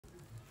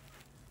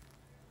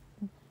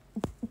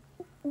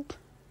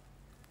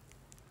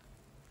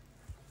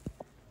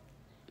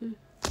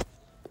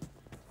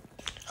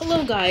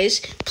Hello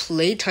guys,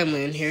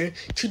 Playtimeland here.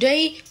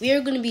 Today we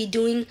are going to be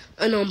doing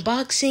an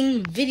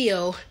unboxing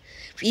video.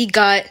 We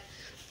got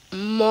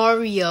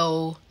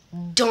Mario,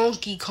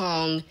 Donkey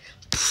Kong,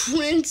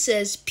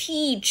 Princess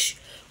Peach,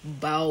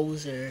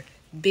 Bowser,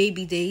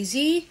 Baby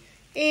Daisy,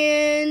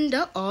 and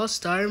the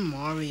All-Star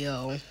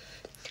Mario.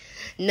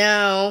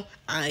 Now,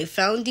 I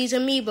found these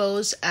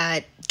Amiibos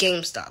at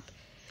GameStop.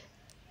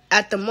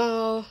 At the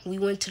mall, we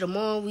went to the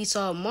mall, we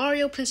saw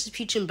Mario, Princess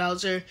Peach, and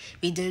Bowser.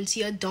 We didn't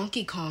see a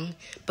Donkey Kong,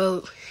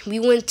 but we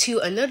went to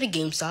another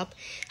GameStop,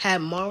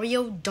 had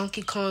Mario,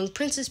 Donkey Kong,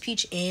 Princess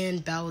Peach,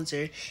 and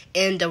Bowser,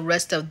 and the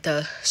rest of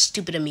the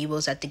stupid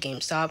Amiibos at the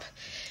GameStop.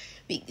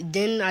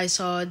 Then I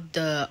saw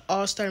the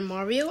All-Star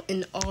Mario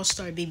and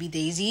All-Star Baby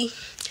Daisy.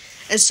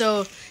 And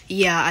so,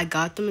 yeah, I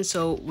got them, and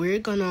so we're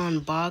gonna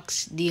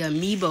unbox the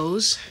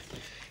Amiibos.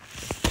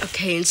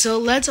 Okay, and so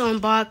let's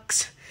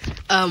unbox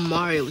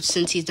Mario,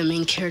 since he's the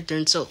main character,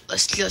 and so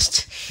let's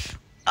just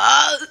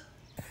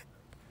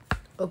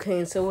okay,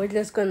 and so we're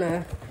just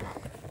gonna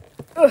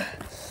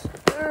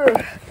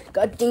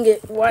God dang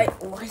it, why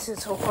is it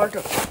so hard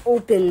to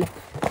open?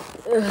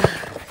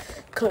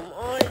 Come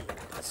on,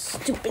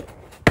 stupid.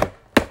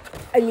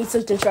 I need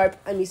something sharp.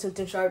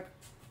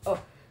 Oh,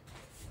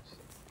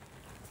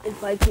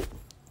 if I can,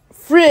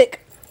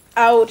 frick,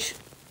 ouch.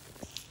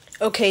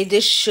 Okay,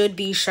 this should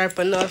be sharp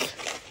enough.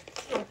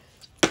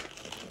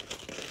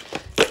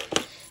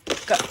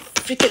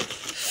 Freaking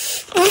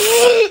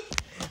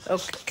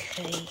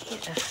okay.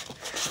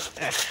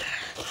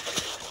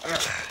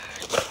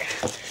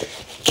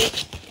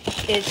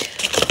 It's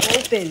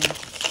open.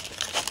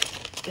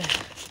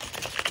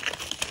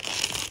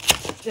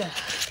 There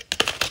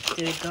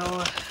we go.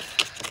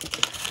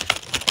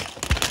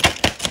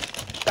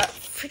 God,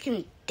 freaking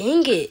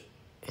dang it.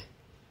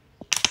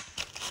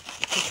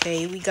 Okay,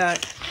 we got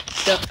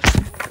the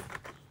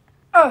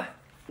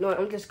no,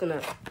 I'm just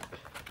gonna.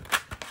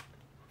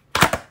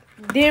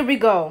 There we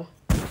go.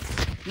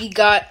 We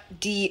got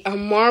the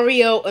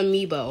Mario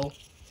Amiibo.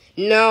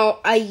 Now,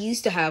 I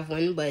used to have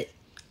one, but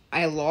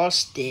I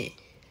lost it.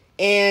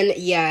 And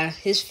yeah,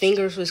 his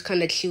fingers was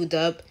kind of chewed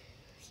up.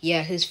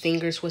 Yeah, he had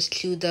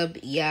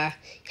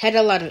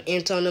a lot of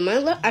ants on him.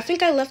 I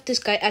think I left this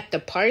guy at the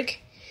park.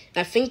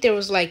 I think there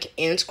was like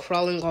ants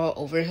crawling all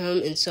over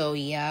him. And so,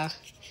 yeah,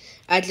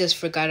 I just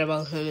forgot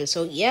about him. And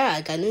so, yeah,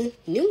 I got a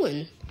new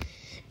one.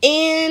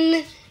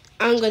 And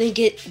I'm going to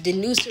get the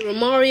new Super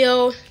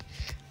Mario.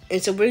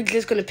 And so we're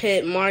just going to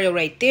put Mario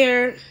right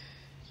there.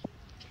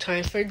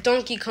 Time for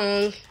Donkey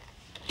Kong.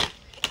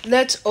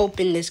 Let's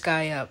open this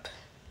guy up.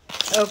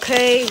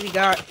 Okay, we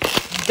got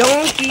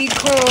Donkey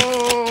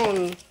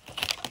Kong.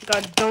 We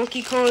got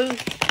Donkey Kong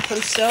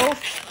himself.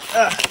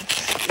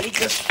 Let me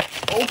just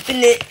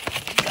open it.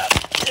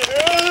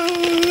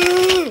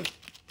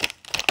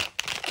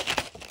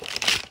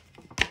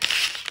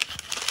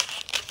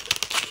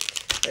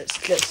 Let's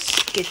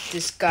just get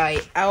this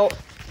guy out.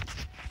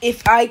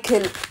 If I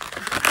can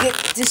get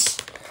this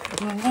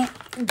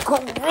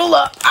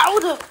gorilla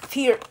out of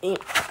here.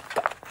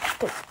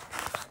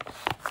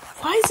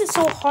 Why is it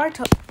so hard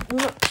to?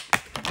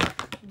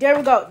 There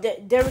we go.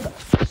 There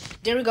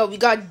we go. We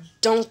got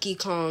Donkey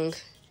Kong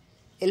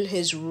in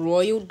his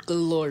royal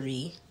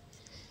glory,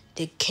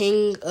 the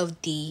king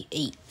of the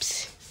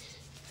apes.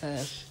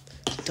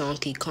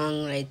 Donkey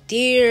Kong right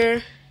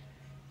there.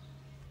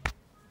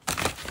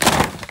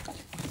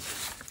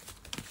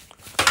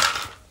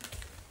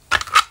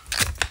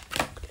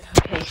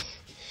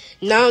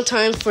 Now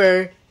time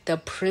for the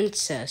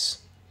princess.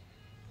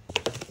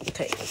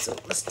 Okay, so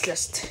let's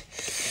just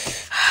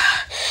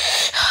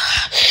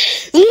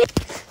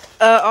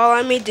all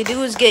I need to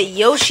do is get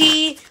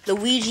Yoshi,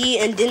 Luigi,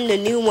 and then the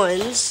new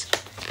ones.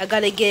 I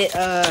gotta get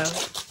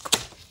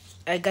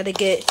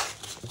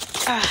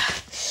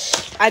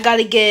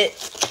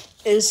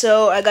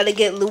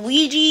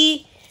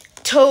Luigi,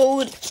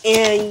 Toad,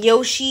 and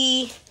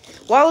Yoshi,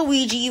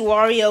 Waluigi,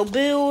 Wario,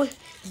 Boo,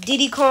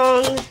 Diddy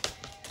Kong,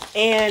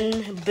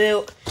 and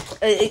Bill.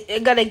 I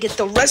gotta get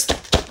the rest.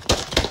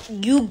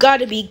 You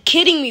gotta be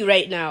kidding me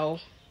right now.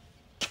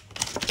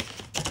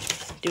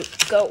 Dude,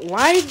 go.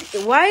 Why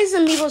is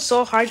Amiibo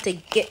so hard to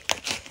get?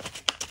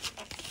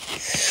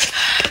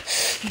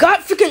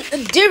 God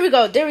freaking. There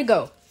we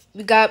go.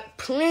 We got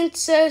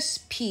Princess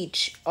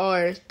Peach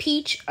or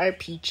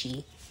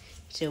Peachy.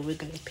 So we're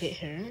gonna put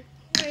her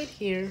right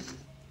here.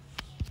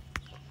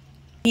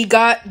 We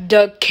got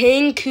the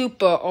King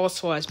Koopa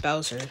also as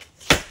Bowser.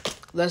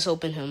 Let's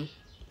open him.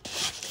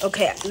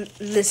 Okay,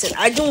 listen,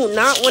 I do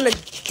not want to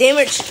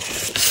damage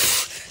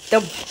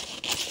the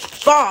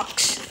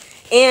box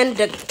and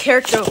the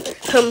character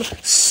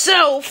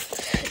himself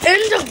in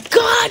the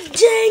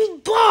goddamn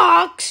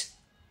box.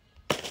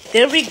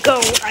 There we go.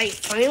 I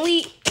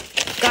finally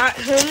got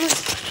him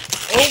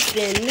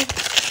open.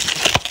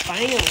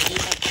 Finally.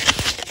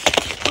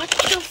 What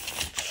the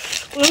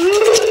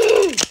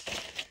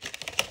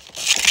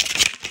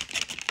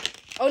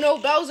Oh no,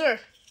 Bowser.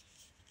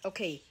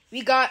 Okay,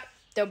 we got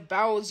the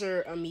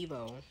Bowser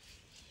Amiibo.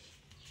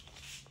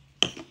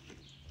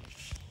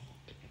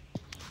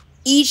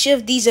 Each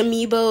of these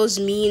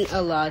amiibos mean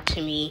a lot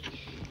to me.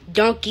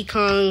 Donkey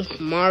Kong,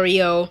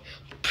 Mario,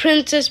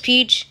 Princess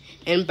Peach,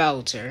 and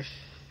Bowser.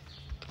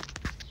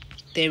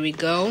 There we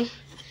go.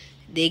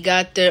 They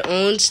got their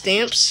own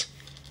stamps.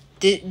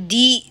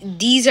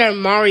 These are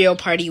Mario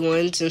Party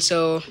ones, and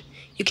so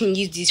you can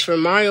use these for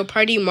Mario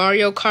Party,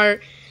 Mario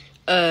Kart.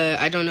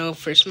 I don't know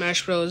for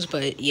Smash Bros,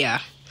 but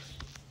yeah.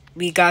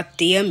 We got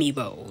the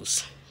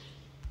amiibos.